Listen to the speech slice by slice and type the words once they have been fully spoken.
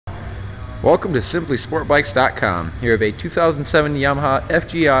Welcome to SimplySportBikes.com. Here we have a 2007 Yamaha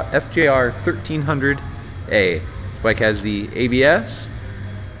FJR1300A. This bike has the ABS.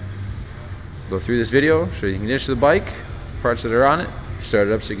 Go through this video, show you the condition of the bike, parts that are on it, start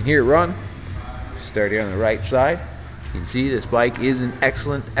it up so you can hear it run. Start here on the right side. You can see this bike is in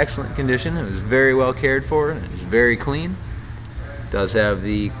excellent condition. It was very well cared for and it is very clean. It does have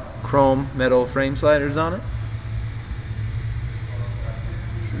the chrome metal frame sliders on it.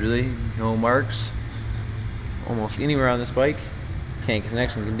 Really no marks almost anywhere on this bike. Tank is in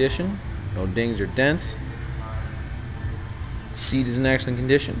excellent condition, no dings or dents. Seat is in excellent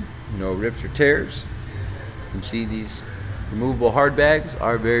condition, no rips or tears. You can see these removable hard bags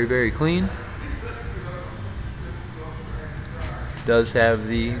are very clean. It does have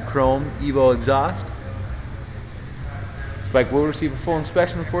the chrome Evo exhaust. This bike will receive a full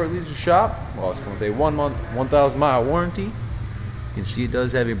inspection before it leaves the shop. Well, it's going with a 1 month 1,000 mile warranty. You can see it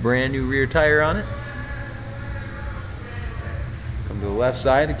does have a brand new rear tire on it. Come to the left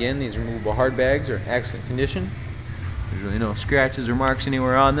side, again these removable hard bags are in excellent condition. There's really no scratches or marks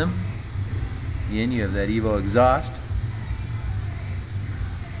anywhere on them. Again, you have that Evo exhaust.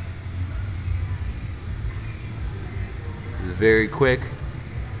 This is a very quick,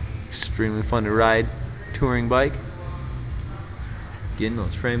 extremely fun to ride touring bike. Again,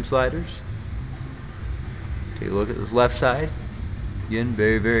 those frame sliders. Take a look at this left side. Again,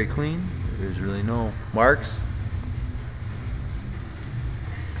 very clean. There's really no marks.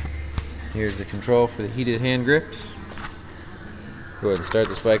 Here's the control for the heated hand grips. Go ahead and start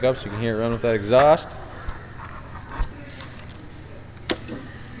this bike up so you can hear it run with that exhaust.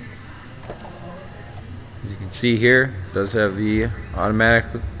 As you can see here, it does have the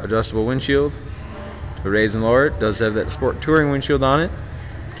automatic adjustable windshield to raise and lower it. It does have that sport touring windshield on it,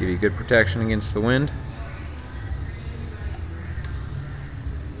 give you good protection against the wind.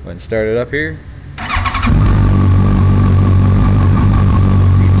 Go ahead and start it up here. You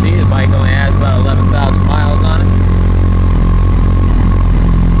can see the bike only has about 11,000 miles on it.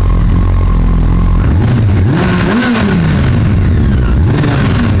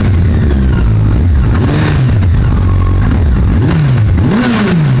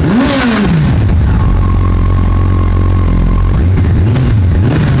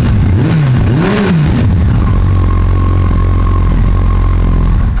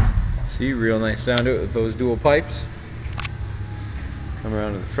 Real nice sound to it with those dual pipes. Come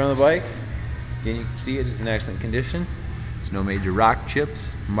around to the front of the bike. Again, you can see it is in excellent condition. There's no major rock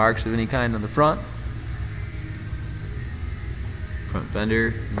chips, marks of any kind on the front. Front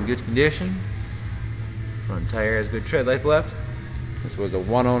fender in good condition. Front tire has good tread life left. This was a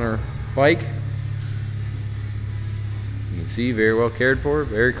one-owner bike. You can see very well cared for,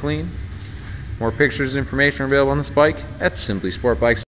 very clean. More pictures and information are available on this bike at SimplySportBikes.